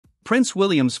Prince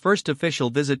William's first official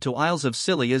visit to Isles of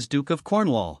Scilly as Duke of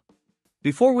Cornwall.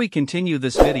 Before we continue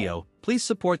this video, please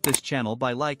support this channel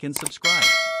by like and subscribe.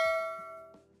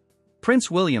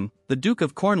 Prince William, the Duke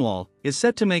of Cornwall, is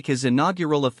set to make his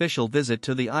inaugural official visit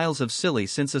to the Isles of Scilly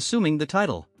since assuming the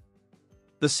title.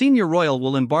 The senior royal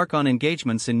will embark on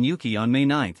engagements in Newquay on May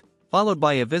 9, followed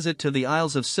by a visit to the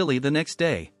Isles of Scilly the next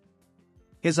day.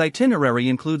 His itinerary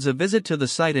includes a visit to the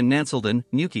site in Nansleden,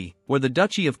 Newquay, where the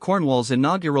Duchy of Cornwall's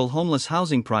inaugural homeless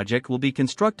housing project will be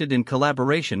constructed in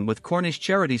collaboration with Cornish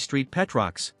charity St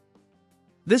Petrocs.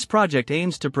 This project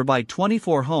aims to provide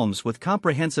 24 homes with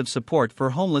comprehensive support for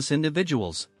homeless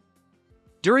individuals.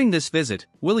 During this visit,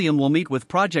 William will meet with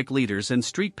project leaders and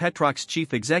St Petrocs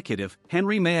chief executive,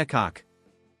 Meacock.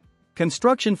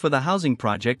 Construction for the housing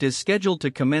project is scheduled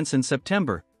to commence in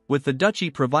September, with the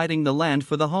Duchy providing the land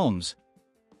for the homes.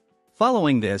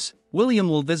 Following this, William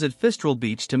will visit Fistral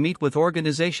Beach to meet with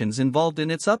organizations involved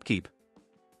in its upkeep.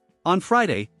 On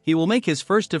Friday, he will make his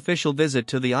first official visit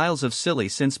to the Isles of Scilly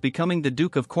since becoming the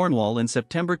Duke of Cornwall in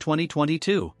September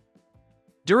 2022.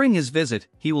 During his visit,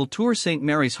 he will tour St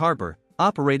Mary's Harbour,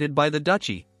 operated by the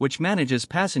Duchy, which manages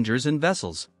passengers and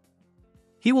vessels.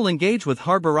 He will engage with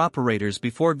harbour operators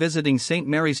before visiting St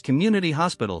Mary's Community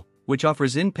Hospital, which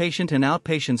offers inpatient and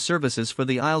outpatient services for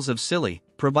the Isles of Scilly,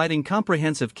 providing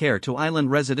comprehensive care to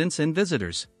island residents and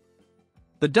visitors.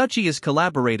 The Duchy is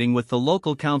collaborating with the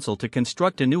local council to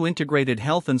construct a new integrated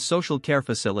health and social care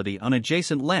facility on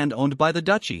adjacent land owned by the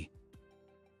Duchy.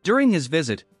 During his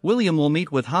visit, William will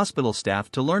meet with hospital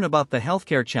staff to learn about the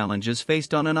healthcare challenges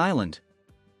faced on an island.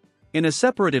 In a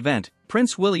separate event,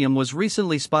 Prince William was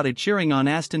recently spotted cheering on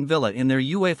Aston Villa in their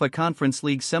UEFA Conference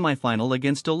League semi-final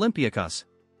against Olympiacos.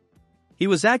 He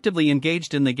was actively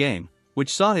engaged in the game,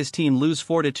 which saw his team lose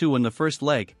 4-2 in the first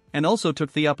leg, and also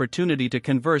took the opportunity to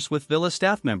converse with Villa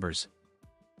staff members.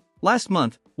 Last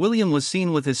month, William was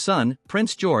seen with his son,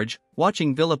 Prince George,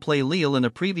 watching Villa play Lille in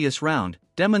a previous round,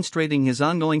 demonstrating his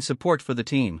ongoing support for the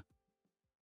team.